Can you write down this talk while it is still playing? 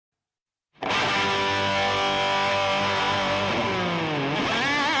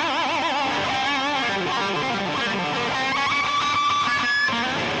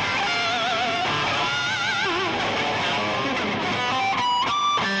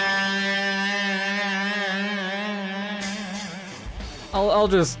I'll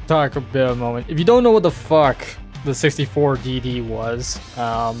just talk a bit of a moment. If you don't know what the fuck the 64 DD was,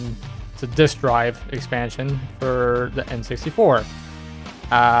 it's a disk drive expansion for the N64.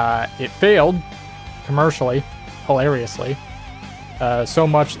 It failed commercially, hilariously, so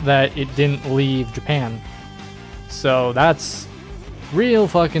much that it didn't leave Japan. So that's real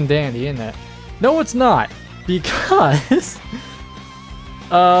fucking dandy, isn't it? No, it's not, because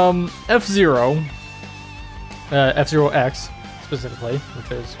F-Zero, F-Zero X specifically,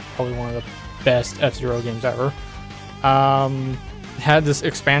 which is probably one of the best F-Zero games ever, had this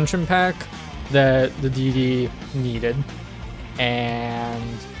expansion pack that the DD needed, and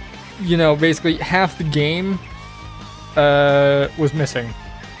you know, basically half the game was missing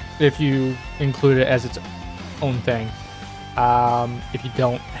if you include it as its own thing, if you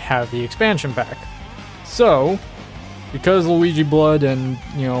don't have the expansion pack. So because Luigi Blood and,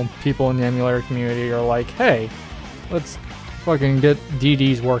 you know, people in the emulator community are like, hey, let's fucking get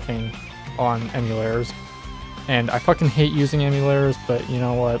DDs working on emulators. And I fucking hate using emulators, but you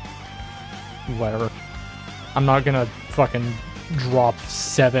know what? Whatever. I'm not gonna fucking drop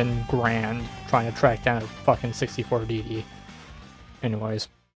 $7 grand trying to track down a fucking 64 DD. Anyways.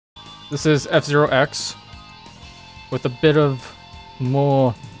 This is F-Zero X with a bit of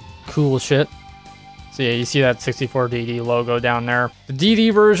more cool shit. So yeah, you see that 64 DD logo down there. The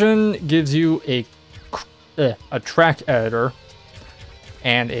DD version gives you a track editor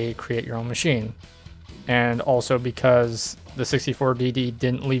and a create your own machine. And also, because the 64 DD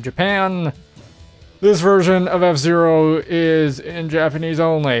didn't leave Japan, this version of F-Zero is in Japanese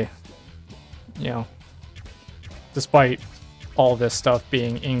only. You know, despite all this stuff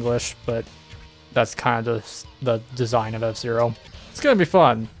being English, but that's kind of the design of F-Zero. It's gonna be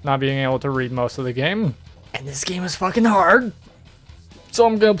fun, not being able to read most of the game. And this game is fucking hard, so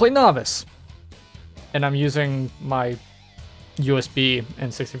I'm gonna play Novice. And I'm using my USB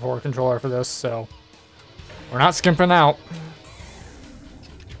N64 controller for this, so we're not skimping out.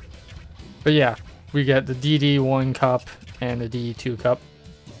 But yeah, we get the DD1 cup and the DD2 cup.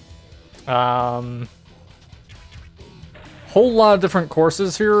 Whole lot of different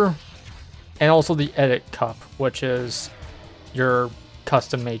courses here, and also the edit cup, which is your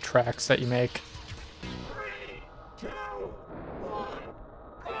custom made tracks that you make.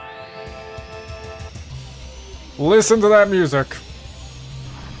 Listen to that music.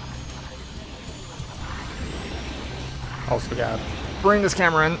 Also gotta bring this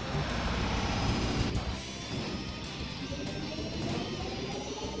camera in.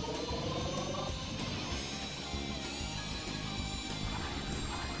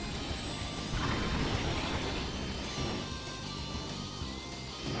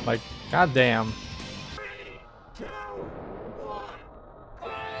 Like, goddamn.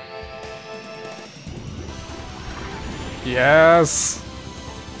 Yes.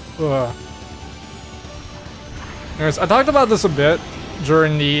 Ugh. Anyways, I talked about this a bit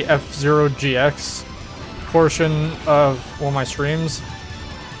during the F-Zero GX portion of one of my streams.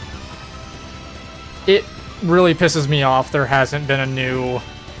 It really pisses me off there hasn't been a new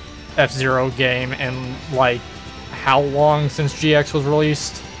F-Zero game in, like, how long since GX was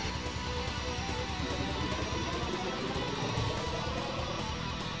released?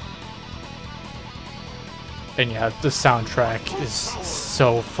 And yeah, the soundtrack is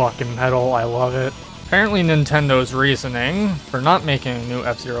so fucking metal, I love it. Apparently Nintendo's reasoning for not making a new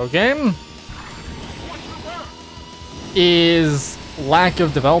F-Zero game is lack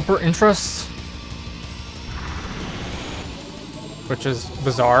of developer interest, which is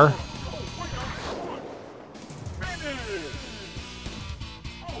bizarre.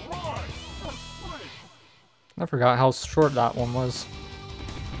 I forgot how short that one was.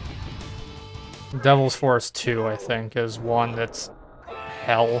 Devil's Force 2, I think, is one that's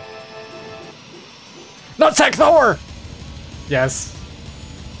hell. Nutsack Thor! Yes.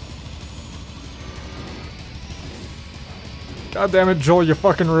 God damn it, Joel, you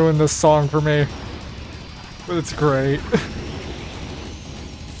fucking ruined this song for me. But it's great.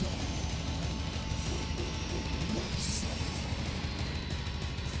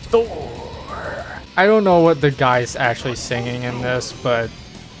 Thor! I don't know what the guy's actually singing in this, but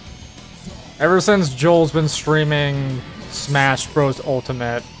ever since Joel's been streaming Smash Bros.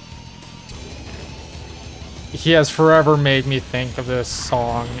 Ultimate, he has forever made me think of this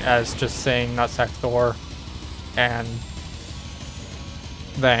song as just saying Nutsack Thor. And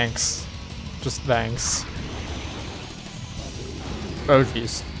thanks. Just thanks. Oh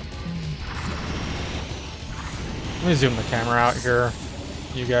jeez. Let me zoom the camera out here.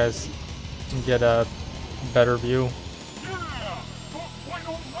 You guys can get a better view.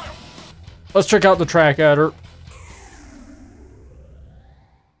 Let's check out the track editor.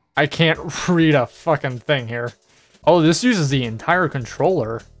 I can't read a fucking thing here. Oh, this uses the entire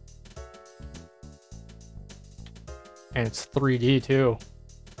controller. And it's 3D too.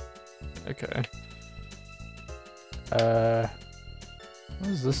 Okay. What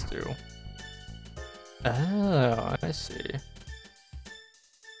does this do? Oh, I see.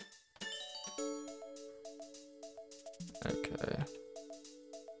 Okay.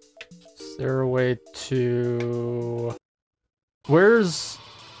 Is there a way to... Where's...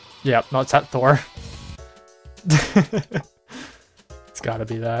 Yep, no, it's at Thor. It's gotta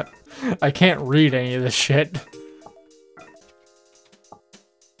be that. I can't read any of this shit.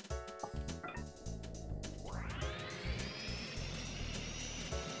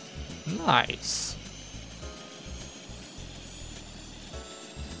 Nice.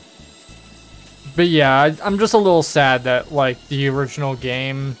 But yeah, I'm just a little sad that, like, the original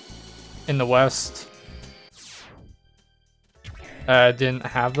game in the West didn't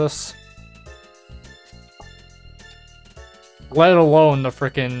have this. Let alone the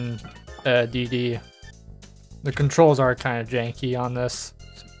frickin' DD. The controls are kind of janky on this.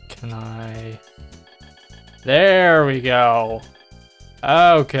 So can I... There we go.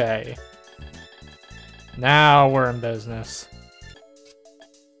 Okay. Now we're in business.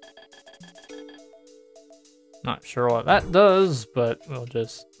 Not sure what that does, but we'll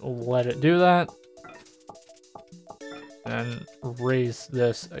just let it do that. And raise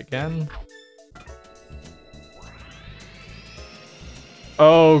this again.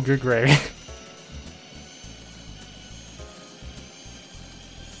 Oh, good gravy.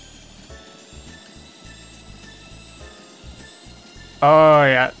 Oh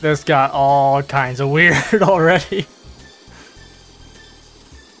yeah, this got all kinds of weird already.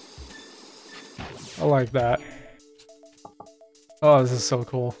 I like that. Oh, this is so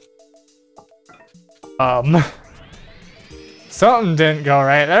cool. Something didn't go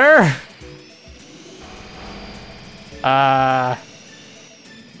right there.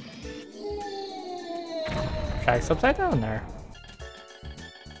 Tracks upside down there.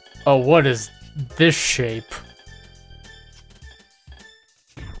 Oh, what is this shape?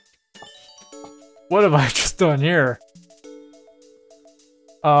 What have I just done here?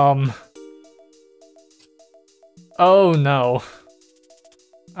 Oh no.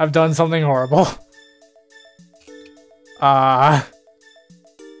 I've done something horrible.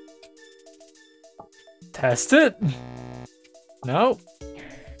 Test it? Nope.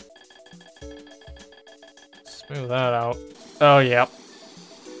 Smooth that out. Oh, yep.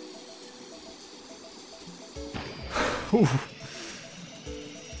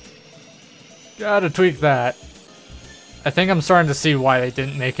 Gotta tweak that. I think I'm starting to see why they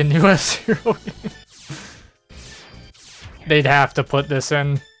didn't make a new F-Zero game. They'd have to put this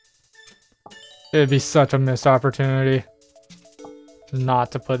in. It'd be such a missed opportunity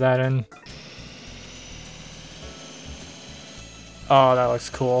not to put that in. Oh, that looks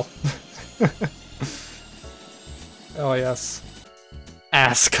cool. Oh, yes.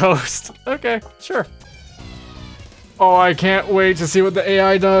 Ass Coast. Okay, sure. Oh, I can't wait to see what the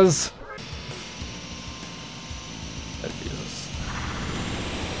AI does. Jesus.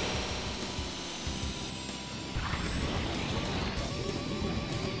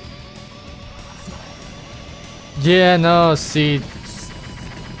 Yeah, no, see.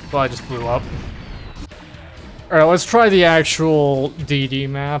 Well, I just blew up. Alright, let's try the actual DD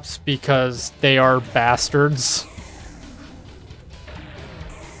maps because they are bastards.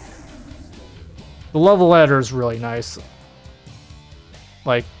 The level editor is really nice.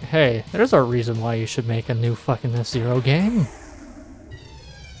 Like, hey, there's a reason why you should make a new fucking F-Zero game.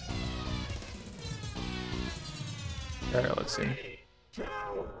 Alright, let's see.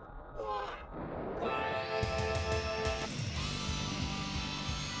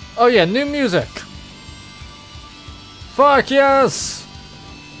 Oh yeah, new music! Fuck yes!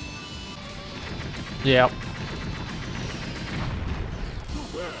 Yep.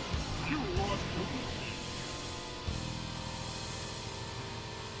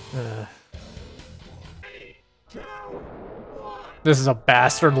 This is a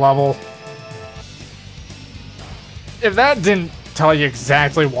bastard level. If that didn't tell you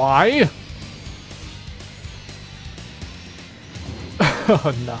exactly why.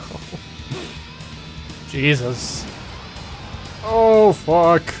 Oh no. Jesus. Oh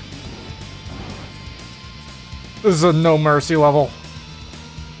fuck. This is a no mercy level.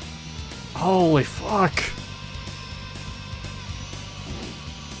 Holy fuck.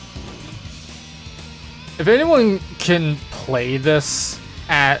 If anyone can play this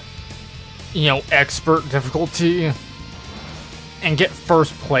at, you know, expert difficulty and get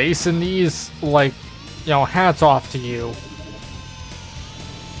first place in these, like, you know, hats off to you.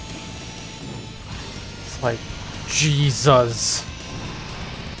 Like, Jesus.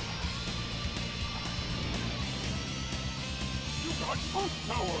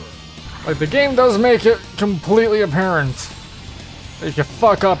 Like, the game does make it completely apparent. If you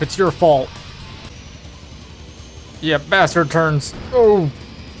fuck up, it's your fault. Yeah, bastard turns. Oh.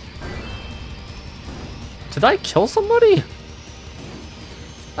 Did I kill somebody?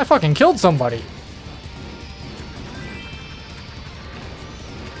 I fucking killed somebody.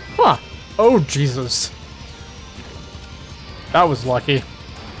 Huh. Oh, Jesus. That was lucky.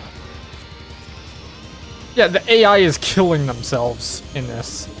 Yeah, the AI is killing themselves in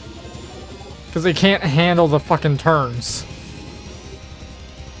this. Because they can't handle the fucking turns.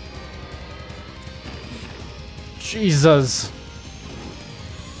 Jesus.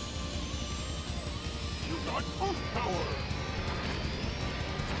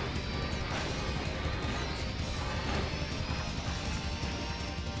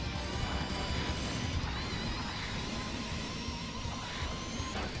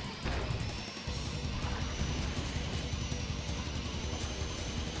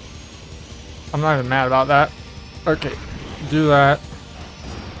 I'm not even mad about that. Okay, do that.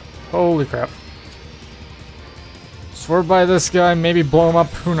 Holy crap. Swerve by this guy, maybe blow him up,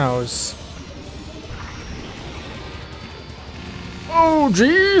 who knows. Oh,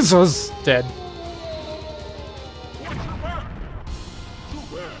 Jesus! Dead.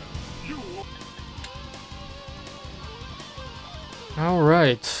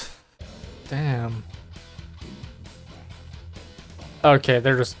 Alright. Damn. Okay,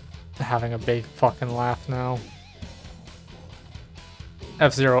 they're just having a big fucking laugh now.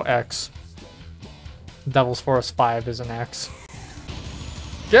 F-Zero X. Devil's Force 5 is an X.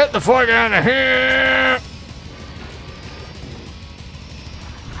 Get the fuck out of here!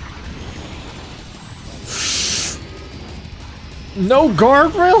 No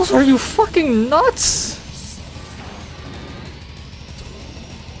guardrails? Are you fucking nuts?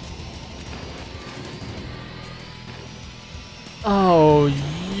 Oh,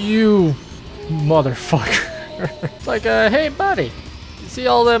 you motherfucker. It's like, hey buddy, you see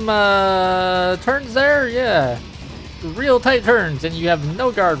all them turns there? Yeah. Real tight turns and you have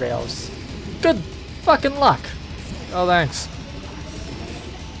no guardrails. Good fucking luck. Oh, thanks.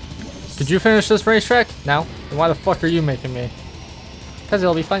 Did you finish this racetrack? No? Then why the fuck are you making me? Because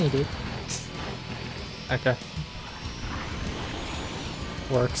it'll be funny, dude. Okay.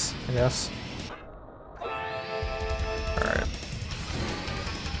 Works, I guess. Alright.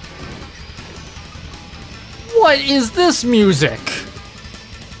 What is this music?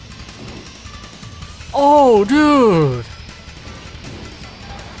 Oh, dude!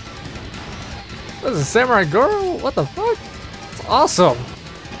 This is Samurai Girl? What the fuck? It's awesome!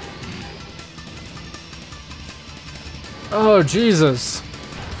 Oh, Jesus.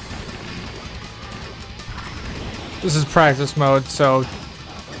 This is practice mode, so,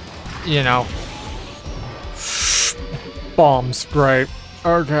 you know. Bombs, great.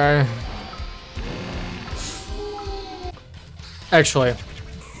 Okay. Actually,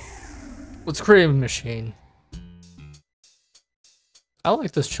 let's create a machine. I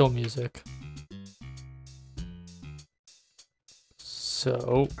like this chill music.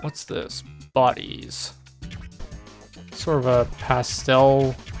 So, what's this? Bodies. Sort of a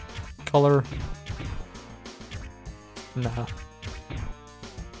pastel color. Nah.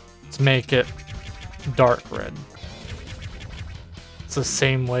 Let's make it dark red. It's the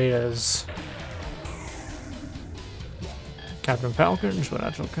same way as Captain Falcon, but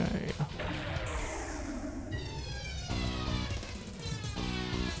that's okay.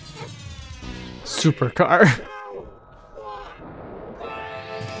 Supercar.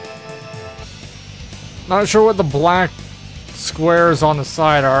 Not sure what the black squares on the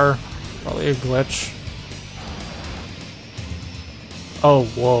side are. Probably a glitch. Oh,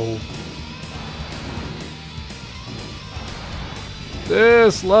 whoa.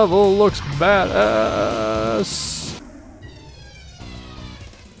 This level looks badass.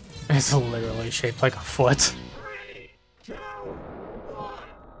 It's literally shaped like a foot.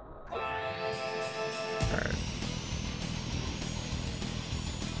 Alright.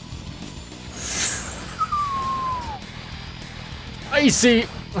 Icy!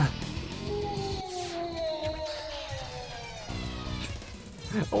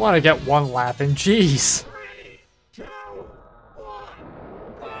 I want to get one lap in, jeez.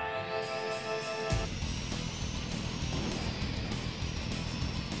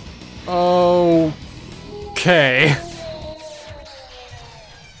 Okay.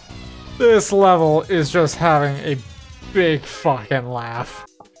 This level is just having a big fucking laugh.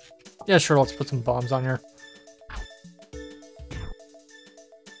 Yeah, sure, let's put some bombs on here.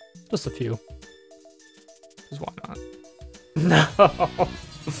 Just a few. Because why not? No!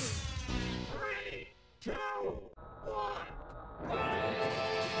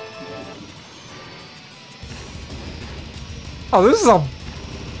 Oh, this is a...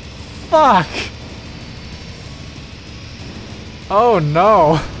 Fuck! Oh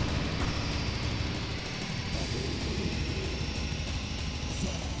no!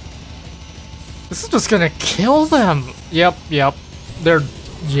 This is just gonna kill them! Yep. They're...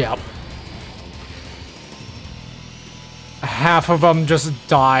 Yep. Half of them just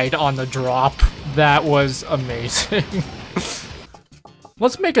died on the drop. That was amazing.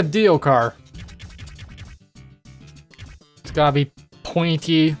 Let's make a Dio car. It's gotta be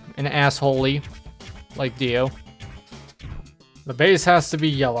pointy and assholey, like Dio. The base has to be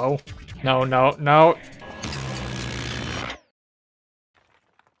yellow. No.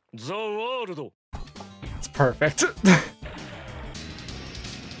 It's perfect. It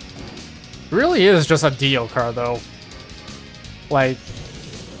really is just a Dio car, though. Like,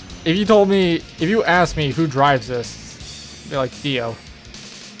 if you asked me who drives this, I'd be like, Dio.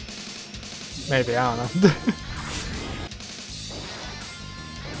 Maybe, I don't know.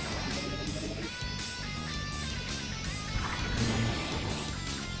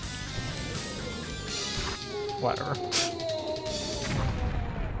 Whatever.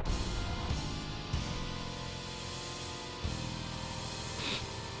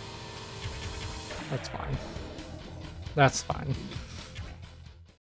 That's fine. That's fine.